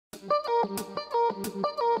Hey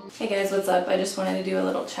guys, what's up? I just wanted to do a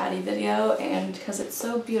little chatty video, and because it's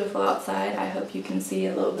so beautiful outside, I hope you can see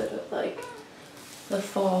a little bit of like the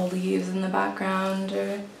fall leaves in the background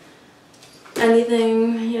or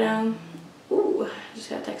anything, you know. Ooh, I just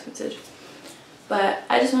got a text message. But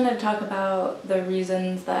I just wanted to talk about the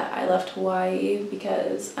reasons that I left Hawaii,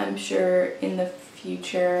 because I'm sure in the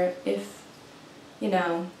future, if, you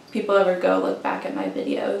know, people ever go look back at my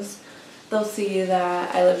videos, they'll see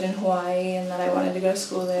that I lived in Hawaii and that I wanted to go to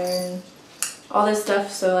school there and all this stuff.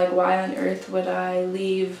 So like, why on earth would I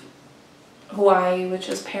leave Hawaii, which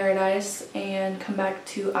is paradise, and come back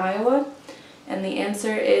to Iowa? And the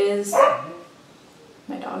answer is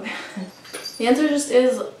my dog. The answer just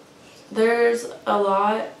is there's a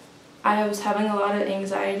lot. I was having a lot of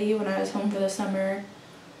anxiety when I was home for the summer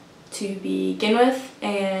to begin with,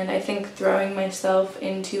 and I think throwing myself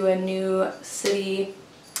into a new city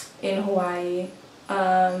in Hawaii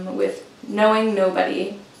with knowing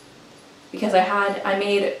nobody, because I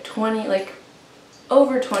made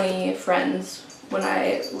over 20 friends when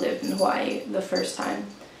I lived in Hawaii the first time,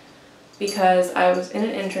 because I was in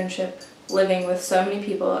an internship living with so many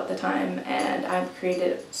people at the time, and I've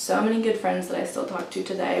created so many good friends that I still talk to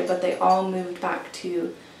today, but they all moved back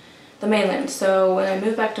to the mainland. So when I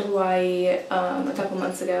moved back to Hawaii a couple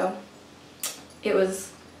months ago, it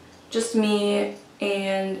was just me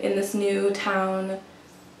and in this new town,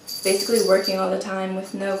 basically working all the time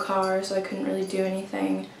with no car, so I couldn't really do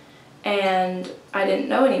anything, and I didn't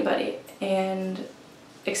know anybody, and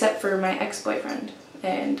except for my ex-boyfriend.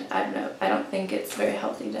 And I don't know, I don't think it's very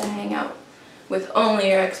healthy to hang out with only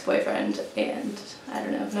your ex-boyfriend, and I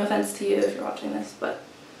don't know, no offense to you if you're watching this, but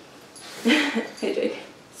hey Jake.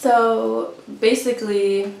 So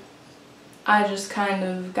basically I just kind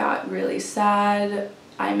of got really sad.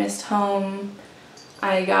 I missed home.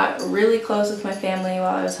 I got really close with my family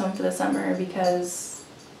while I was home for the summer, because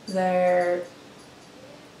they're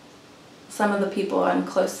some of the people I'm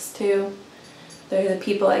closest to. They're the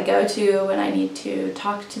people I go to when I need to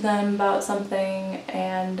talk to them about something,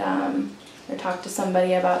 and or talk to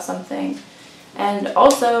somebody about something. And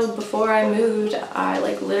also, before I moved, I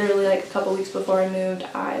literally a couple weeks before I moved,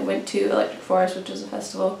 I went to Electric Forest, which is a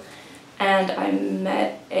festival, and I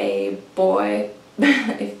met a boy.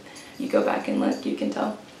 If you go back and look, you can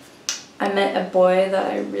tell. I met a boy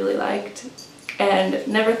that I really liked, and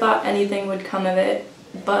never thought anything would come of it,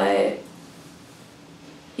 but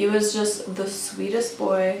he was just the sweetest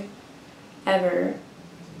boy ever,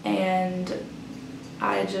 and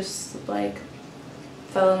I just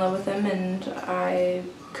fell in love with him, and I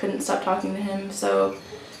couldn't stop talking to him. So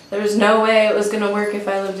there was no way it was gonna work if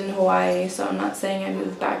I lived in Hawaii, so I'm not saying I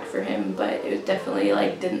moved back for him, but it definitely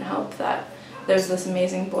didn't help that there's this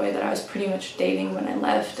amazing boy that I was pretty much dating when I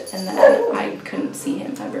left, and then I couldn't see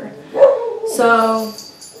him ever. So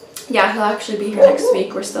yeah, he'll actually be here next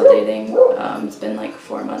week. We're still dating. It's been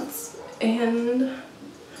 4 months, and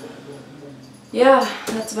yeah,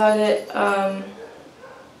 that's about it. I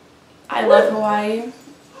love Hawaii.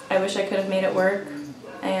 I wish I could have made it work,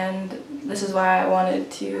 and this is why I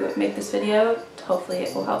wanted to make this video. Hopefully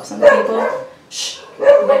it will help some people. Shh!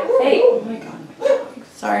 Hey! Oh my god.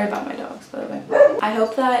 Sorry about my dogs, by the way. I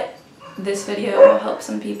hope that this video will help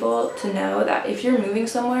some people to know that if you're moving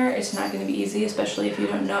somewhere, it's not going to be easy, especially if you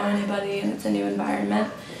don't know anybody and it's a new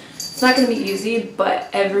environment. It's not going to be easy, but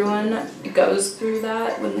everyone goes through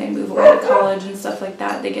that when they move away to college and stuff like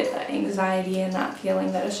that. They get that anxiety and that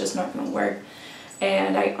feeling that it's just not going to work.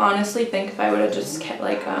 And I honestly think if I would have just kept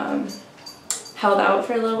held out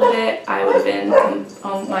for a little bit, I would have been,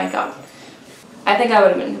 oh my god, I think I would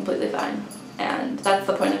have been completely fine. And that's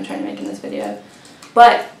the point I'm trying to make in this video.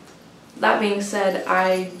 But that being said,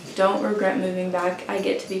 I don't regret moving back. I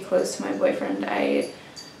get to be close to my boyfriend. I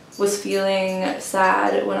was feeling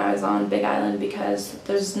sad when I was on Big Island because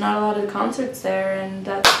there's not a lot of concerts there, and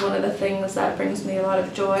that's one of the things that brings me a lot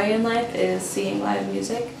of joy in life, is seeing live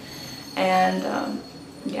music. And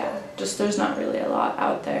yeah, just there's not really a lot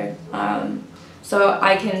out there. So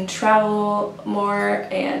I can travel more,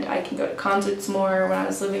 and I can go to concerts more. When I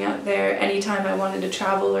was living out there, anytime I wanted to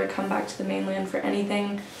travel or come back to the mainland for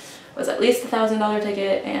anything was at least $1,000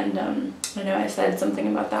 ticket, and I know I said something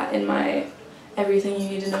about that in my everything you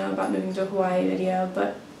need to know about moving to Hawaii video,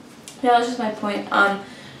 but yeah, that's just my point. A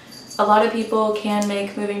lot of people can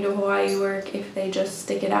make moving to Hawaii work if they just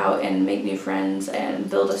stick it out and make new friends and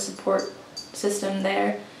build a support system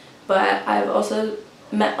there, but I've also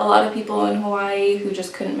met a lot of people in Hawaii who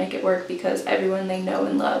just couldn't make it work because everyone they know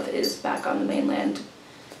and love is back on the mainland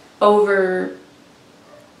over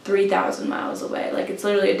 3,000 miles away. It's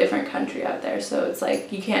literally a different country out there, so it's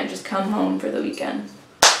you can't just come home for the weekend.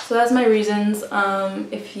 So that's my reasons.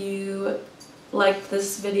 If you liked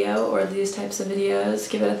this video or these types of videos,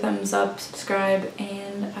 give it a thumbs up, subscribe,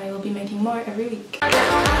 and I will be making more every week.